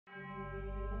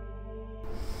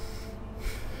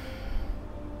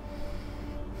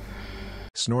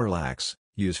Snorlax,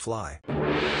 use fly.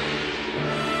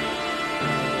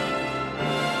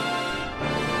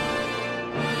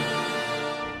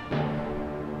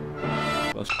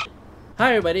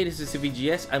 Hi everybody, this is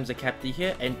CVGS, I'm Zakapti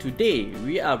here, and today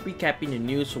we are recapping the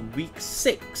news from week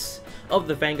 6 of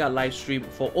the Vanguard livestream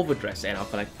for OverDress and our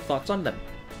collective thoughts on them.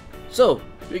 So,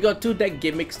 we got 2 deck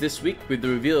gimmicks this week with the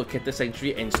reveal of Keter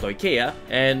Sanctuary and Stoicheia,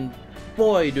 and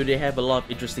boy do they have a lot of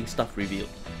interesting stuff revealed.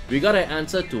 We got an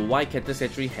answer to why Keter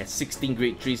Sanctuary has 16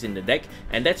 great trees in the deck,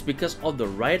 and that's because of the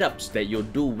write-ups that you'll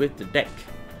do with the deck.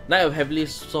 Knight of Heavily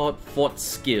Sword Fort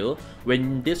skill,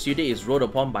 when this unit is rolled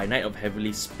upon by Knight of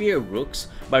Heavily Spear Rooks,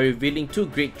 by revealing 2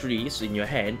 great trees in your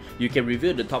hand, you can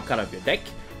reveal the top card of your deck.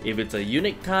 If it's a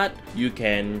unique card, you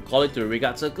can call it to the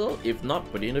Vanguard circle, if not,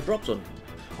 put it in the drop zone.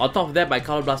 On top of that, by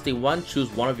Counter Blasting 1, choose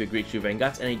one of your great tree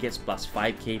Vanguards and it gets plus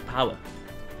 5k power.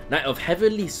 Knight of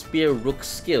Heavily Spear Rook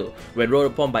skill, when rolled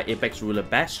upon by Apex Ruler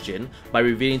Bastion, by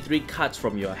revealing 3 cards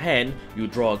from your hand, you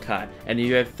draw a card, and if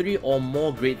you have 3 or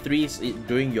more grade 3s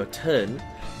during your turn,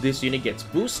 this unit gets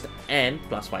boost and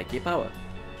plus 5k power.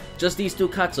 Just these 2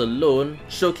 cards alone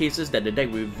showcases that the deck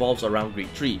revolves around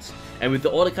grade 3s, and with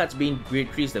all the cards being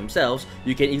grade 3s themselves,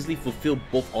 you can easily fulfill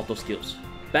both auto skills.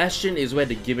 Bastion is where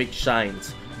the gimmick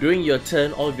shines. During your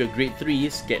turn, all of your grade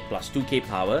 3s get plus 2k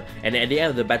power, and at the end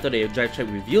of the battle that your drive check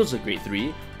reveals a grade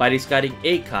 3, by discarding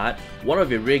a card, one of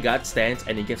your rear guards stands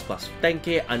and it gets plus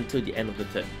 10k until the end of the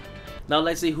turn. Now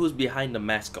let's see who's behind the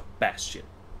mask of Bastion.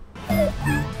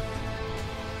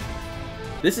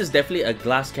 This is definitely a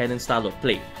glass cannon style of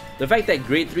play. The fact that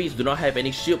grade 3s do not have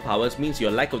any shield powers means your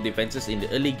lack of defenses in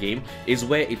the early game is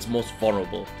where it's most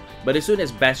vulnerable. But as soon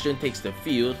as Bastion takes the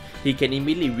field, he can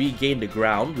immediately regain the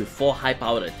ground with 4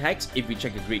 high-powered attacks if we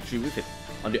check a grade 3 with him.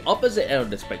 On the opposite end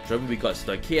of the spectrum, we got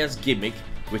Stoicheia's gimmick,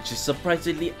 which is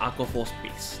surprisingly Aqua Force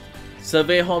based.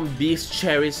 Silverhorn Beast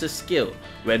Cherishes skill.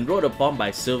 When rolled upon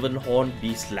by Silverhorn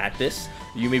Beast Lattice,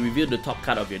 you may reveal the top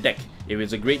card of your deck. If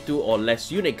it's a grade 2 or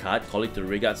less unit card, call it to the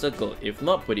Vanguard circle, if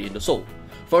not, put it in the soul.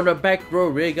 From the back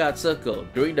row Vanguard circle,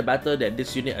 during the battle that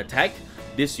this unit attack,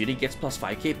 this unit gets plus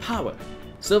 5k power.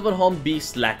 Silverhorn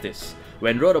Beast Lattice.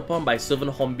 When rolled upon by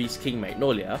Silverhorn Beast King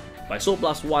Magnolia, by Soul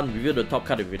Blast 1, reveal the top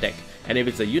card of your deck, and if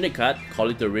it's a unit card,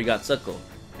 call it to the Vanguard circle,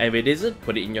 and if it isn't,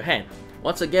 put it in your hand.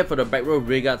 Once again for the back row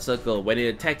Vanguard circle, when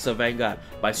it attacks a Vanguard,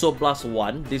 by Soul Blast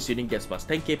 1, this unit gets plus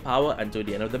 10k power until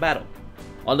the end of the battle.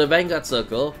 On the Vanguard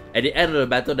circle, at the end of the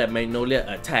battle that Magnolia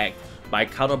attacked, by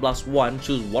Counter Blast 1,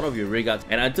 choose one of your Vanguards,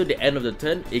 and until the end of the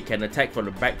turn, it can attack from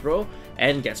the back row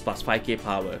and gets plus 5k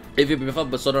power. If you prefer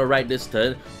Persona right this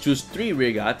turn, choose 3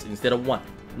 Vanguards instead of 1.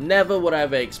 Never would I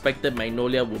have expected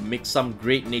Magnolia would mix some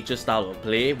great nature style of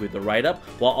play with the write-up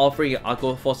while offering an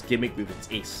Aqua Force gimmick with its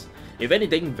ace. If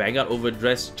anything, Vanguard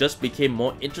OverDress just became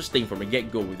more interesting from the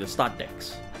get-go with the start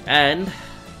decks. And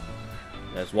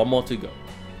there's one more to go.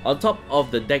 On top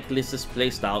of the deck list's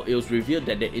playstyle, it was revealed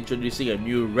that they're introducing a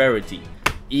new rarity,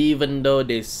 even though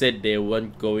they said they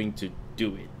weren't going to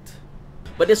do it.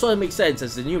 But this one makes sense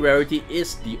as the new rarity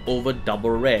is the over double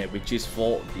rare, which is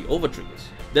for the over triggers.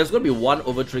 There's going to be 1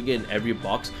 over trigger in every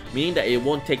box, meaning that it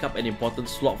won't take up an important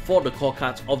slot for the core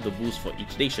cards of the boost for each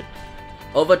station.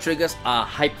 Over triggers are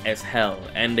hype as hell,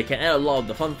 and they can add a lot of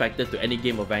the fun factor to any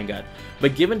game of Vanguard.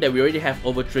 But given that we already have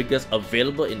over triggers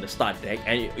available in the start deck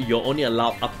and you're only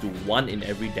allowed up to 1 in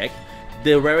every deck,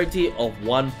 the rarity of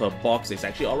 1 per box is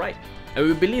actually alright. And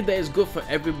we believe that it's good for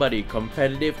everybody,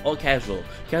 competitive or casual.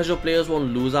 Casual players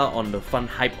won't lose out on the fun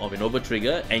hype of an over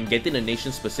trigger, and getting the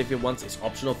nation specific ones is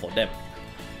optional for them.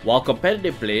 While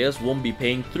competitive players won't be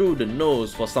paying through the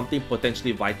nose for something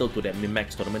potentially vital to their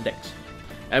min-max tournament decks.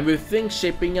 And with things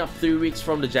shaping up 3 weeks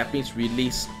from the Japanese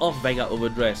release of Vanguard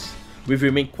OverDress, we've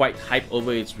remained quite hyped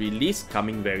over its release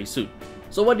coming very soon.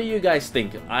 So what do you guys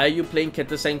think? Are you playing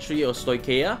Keter Sanctuary or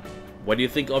Stoicheia? What do you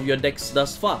think of your decks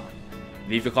thus far?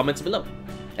 Leave your comments below.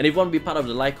 And if you want to be part of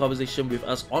the live conversation with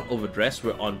us on OverDress,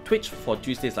 we're on Twitch for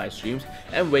Tuesdays live streams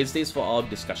and Wednesdays for our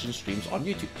discussion streams on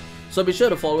YouTube. So be sure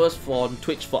to follow us on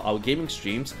Twitch for our gaming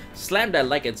streams, slam that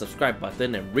like and subscribe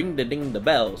button and ring the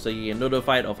bell so you get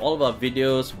notified of all of our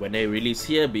videos when they release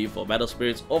here, be it for Battle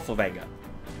Spirits or for Vanguard.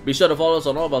 Be sure to follow us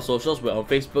on all of our socials. We're on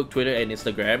Facebook, Twitter and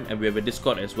Instagram, and we have a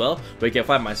Discord as well where you can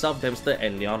find myself, Dempster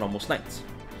and Leon Almost Nights.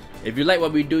 If you like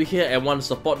what we do here and want to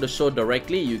support the show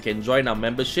directly, you can join our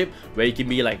membership where you can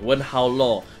be like Wen Hao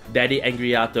Law, Daddy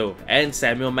Angriato, and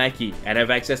Samuel Mackey, and have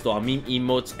access to our meme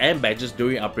emotes and badges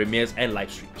during our premieres and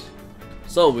live streams.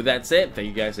 So with that said, thank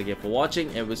you guys again for watching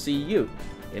and we'll see you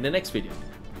in the next video.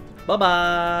 Bye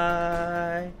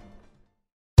bye!